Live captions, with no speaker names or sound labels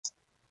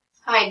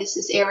Hi, this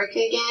is Erica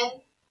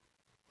again,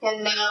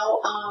 and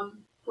now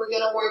we're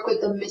going to work with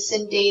the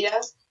missing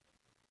data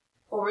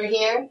over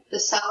here,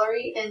 the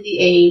salary and the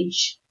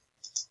age.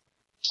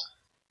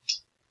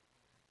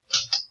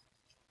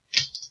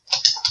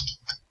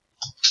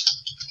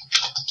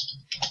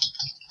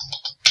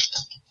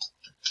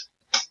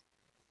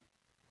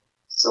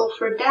 So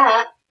for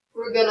that,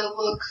 we're going to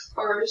look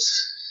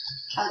first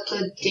at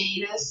the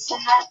data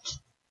set,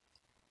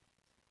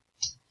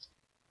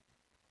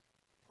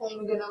 and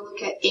we're going to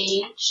look at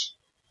age,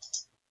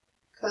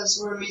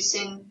 because we're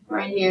missing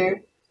right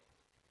here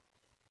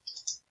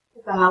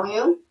the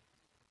value.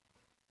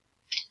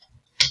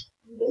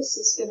 This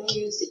is going to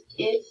use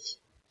the if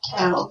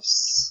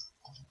else.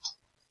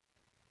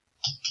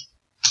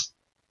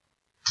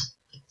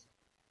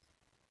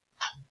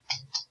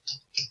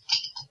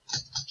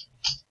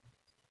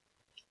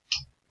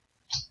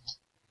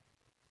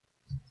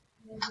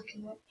 We're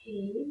looking at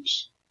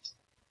age.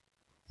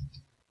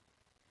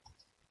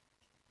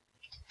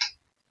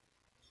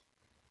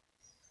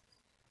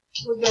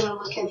 We're going to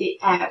look at the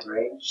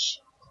average.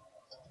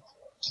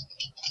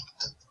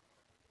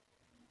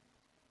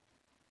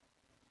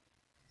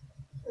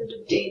 For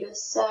the data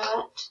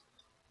set,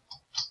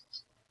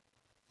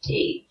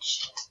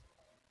 age.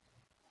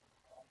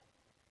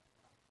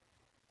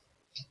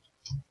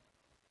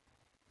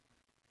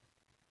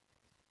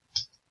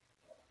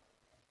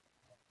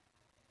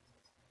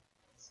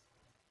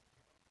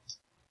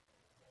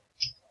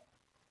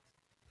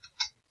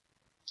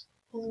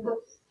 And the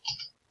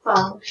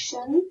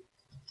function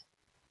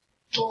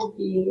will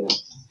be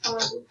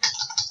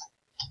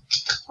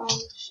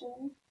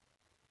function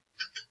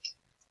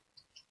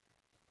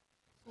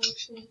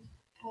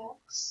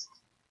x.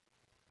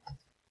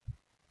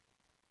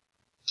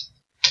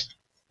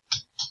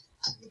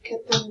 Look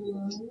at the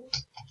mean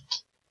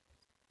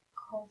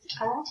called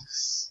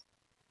x.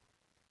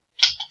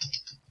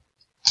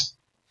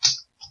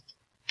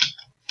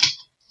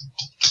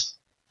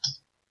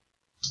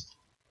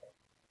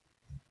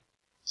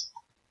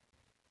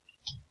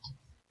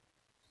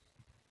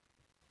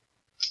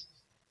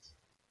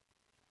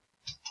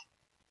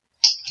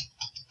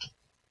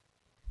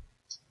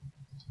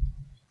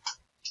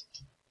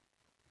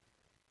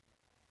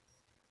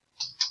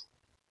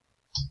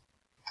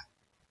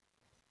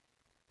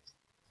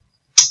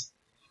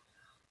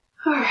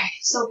 Alright,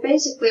 so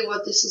basically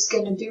what this is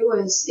going to do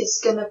is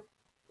it's going to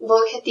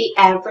look at the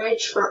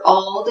average for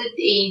all the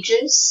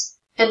ages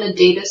in the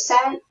data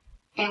set,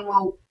 and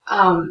we'll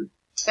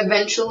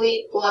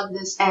eventually plug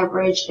this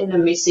average in the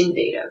missing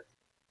data.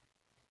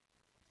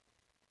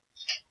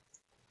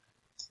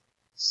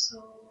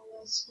 So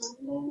let's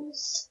run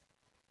this.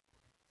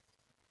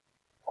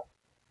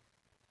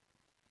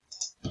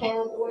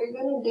 And we're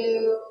going to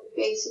do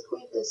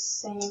basically the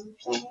same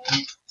thing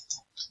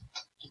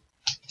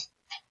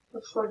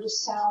for the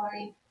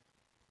salary.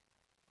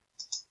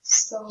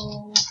 So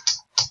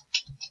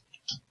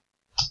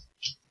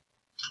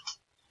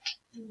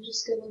I'm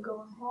just going to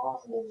go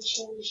ahead and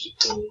change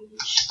the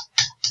age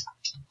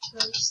for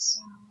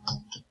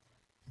salary.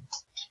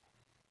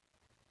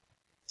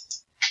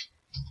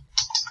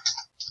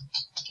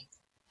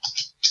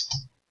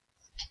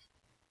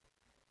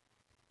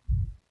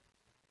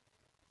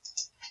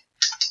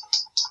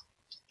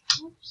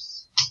 Oops.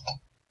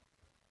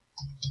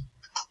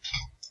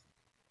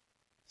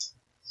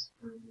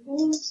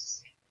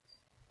 This.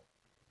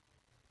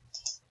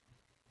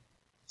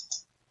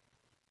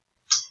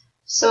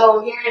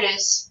 So here it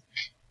is.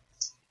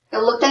 I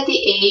looked at the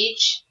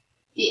age,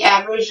 the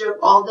average of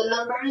all the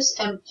numbers,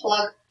 and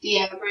plugged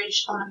the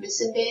average on the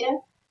missing data.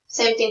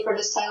 Same thing for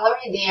the salary,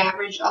 the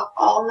average of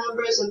all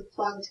numbers and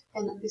plugged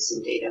in the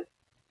missing data.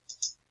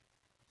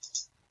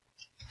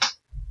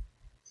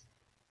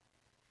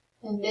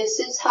 And this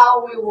is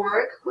how we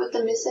work with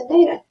the missing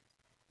data.